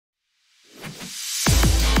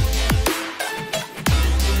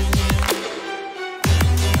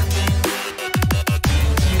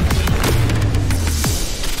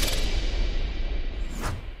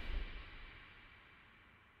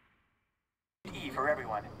safety for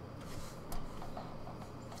everyone.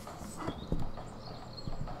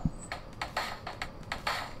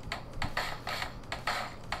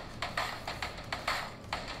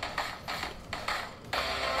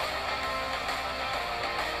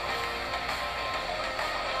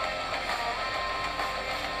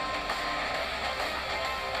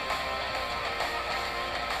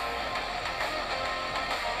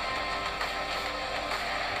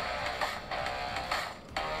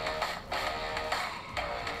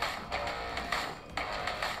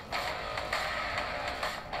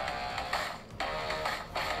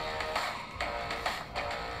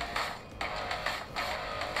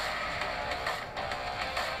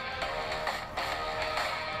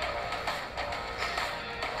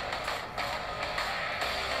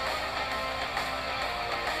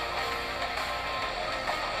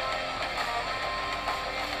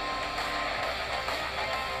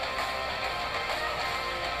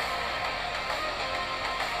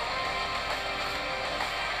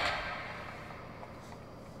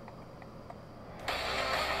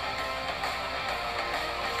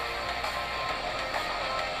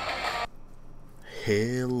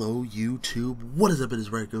 Hello YouTube, what is up? It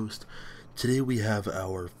is Right Ghost. Today we have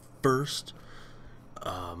our first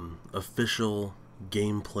official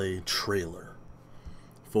gameplay trailer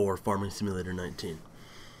for Farming Simulator 19.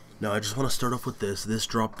 Now I just want to start off with this. This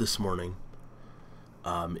dropped this morning.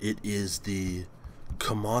 It is the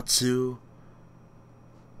Komatsu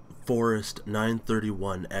Forest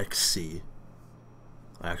 931 XC.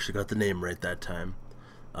 I actually got the name right that time.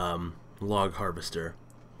 Log harvester.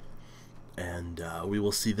 And we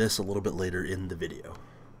will see this a little bit later in the video.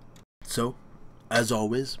 So, as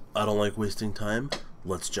always, I don't like wasting time.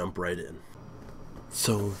 Let's jump right in.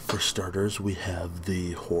 So, for starters, we have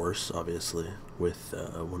the horse, obviously, with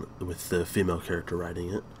the female character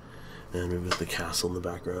riding it, and we've got the castle in the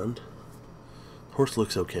background. Horse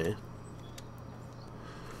looks okay.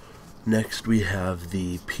 Next, we have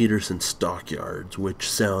the Peterson Stockyards, which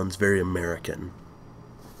sounds very American.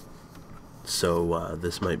 So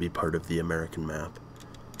this might be part of the American map.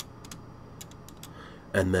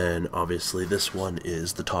 And then obviously this one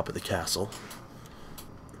is the top of the castle.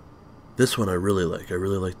 This one I really like. I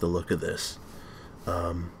really like the look of this.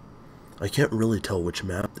 I can't really tell which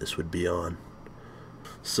map this would be on.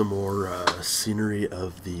 Some more scenery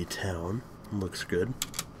of the town. Looks good.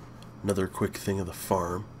 Another quick thing of the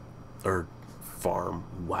farm.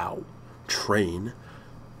 Wow. Train.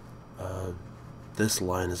 This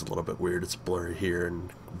line is a little bit weird. It's blurry here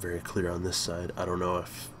and very clear on this side. I don't know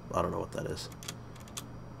what that is.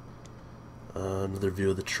 Another view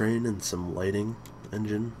of the train and some lighting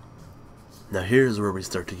engine. Now here's where we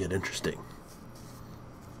start to get interesting.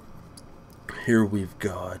 Here we've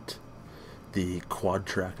got the quad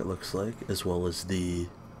track, it looks like, as well as the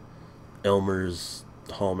Elmer's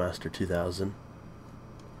Hallmaster 2000.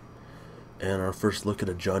 And our first look at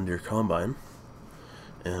a John Deere combine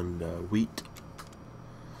and wheat.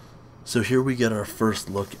 So here we get our first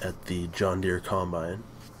look at the John Deere combine.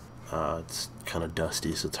 It's kind of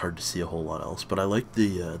dusty, so it's hard to see a whole lot else. But I like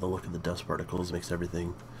the look of the dust particles. It makes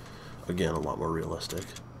everything, again, a lot more realistic.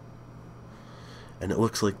 And it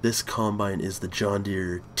looks like this combine is the John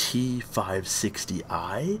Deere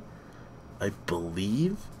T560i, I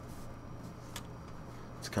believe.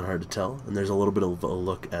 It's kind of hard to tell. And there's a little bit of a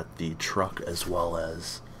look at the truck as well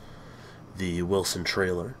as the Wilson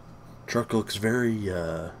trailer. Truck looks very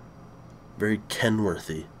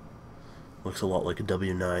Kenworthy. Looks a lot like a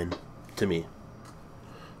W9 to me.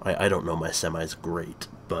 I don't know my semi's great,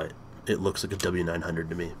 but it looks like a W900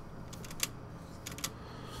 to me.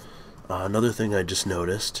 Another thing I just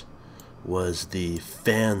noticed was the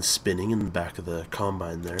fan spinning in the back of the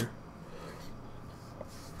combine there.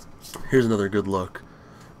 Here's another good look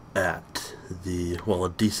at a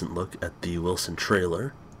decent look at the Wilson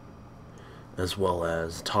trailer, as well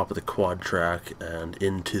as top of the quad track and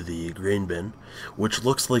into the grain bin, which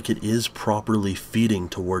looks like it is properly feeding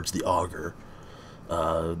towards the auger.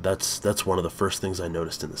 That's one of the first things I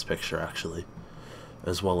noticed in this picture, actually,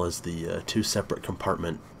 as well as the two separate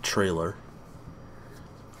compartment trailer.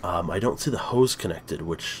 I don't see the hose connected,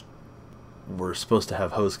 which we're supposed to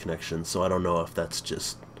have hose connections, so I don't know if that's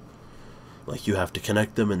just like you have to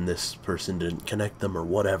connect them and this person didn't connect them or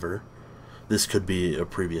whatever. This could be a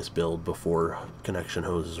previous build before connection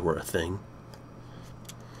hoses were a thing.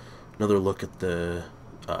 Another look at the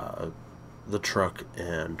truck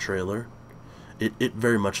and trailer. It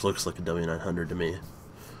very much looks like a W900 to me.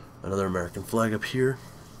 Another American flag up here.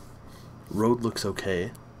 Road looks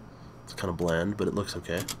okay. It's kind of bland, but it looks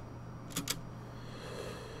okay.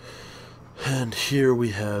 And here we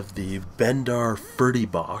have the Bendar Ferdy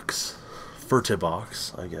box Ferta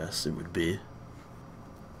box, I guess it would be.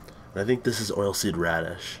 And I think this is oilseed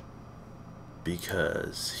radish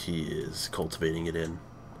because he is cultivating it in.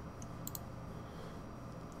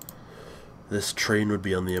 This train would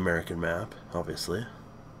be on the American map, obviously.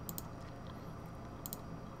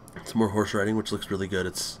 Some more horse riding, which looks really good.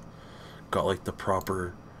 It's got like the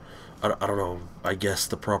proper, I don't know, I guess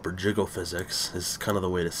the proper jiggle physics is kind of the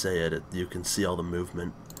way to say it. You can see all the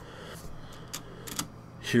movement.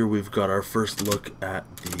 Here we've got our first look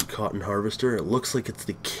at the cotton harvester. It looks like it's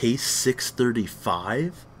the Case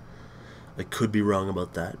 635. I could be wrong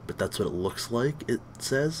about that, but that's what it looks like, it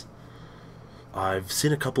says. I've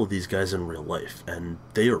seen a couple of these guys in real life, and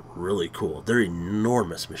they are really cool. They're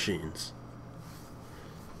enormous machines.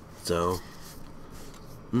 So,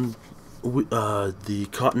 the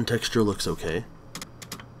cotton texture looks okay.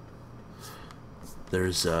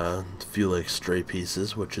 There's a few like stray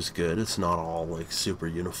pieces, which is good. It's not all like super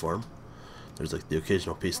uniform. There's like the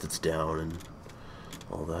occasional piece that's down and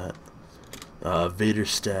all that.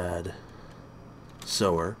 Vaderstad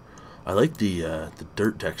sower. I like the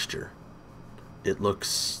dirt texture. It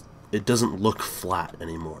doesn't look flat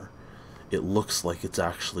anymore. It looks like it's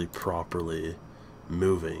actually properly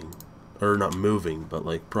moving, or not moving, but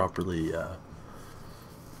like properly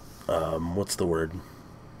what's the word,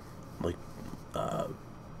 like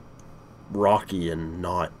rocky and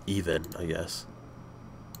not even, I guess,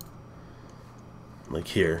 like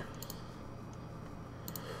here,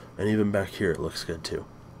 and even back here it looks good too.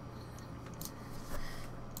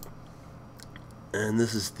 And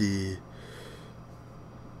this is the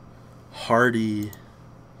Hardy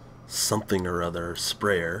something or other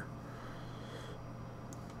sprayer.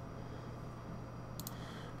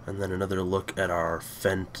 And then another look at our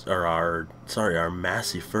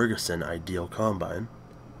Massey Ferguson Ideal Combine.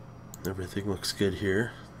 Everything looks good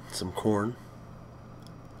here. Some corn.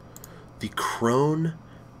 The Krone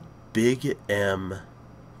Big M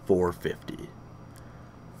 450.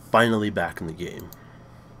 Finally back in the game.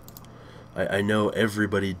 I know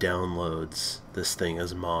everybody downloads this thing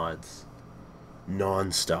as mods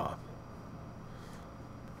non-stop,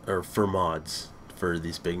 or for mods for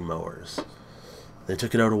these big mowers. They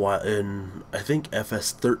took it out a while in, I think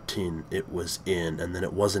FS13 it was in, and then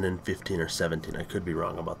it wasn't in 15 or 17. I could be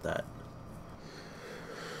wrong about that.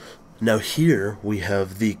 Now here we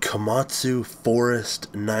have the Komatsu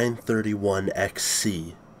Forest 931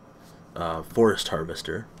 XC forest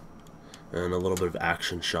harvester, and a little bit of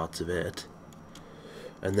action shots of it.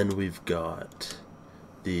 And then we've got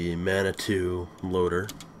the Manitou loader,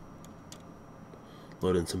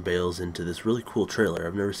 loading some bales into this really cool trailer.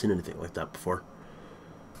 I've never seen anything like that before.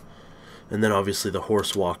 And then obviously the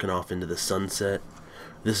horse walking off into the sunset.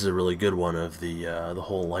 This is a really good one of the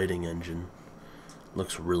whole lighting engine.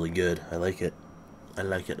 Looks really good. I like it. I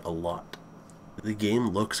like it a lot. The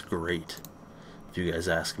game looks great, if you guys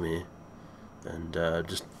ask me. And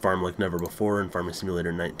just farm like never before, and Farming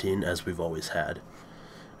Simulator 19 as we've always had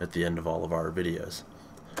at the end of all of our videos.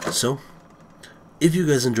 So, if you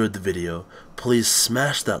guys enjoyed the video, please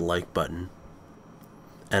smash that like button.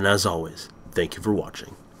 And as always, thank you for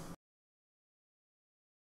watching.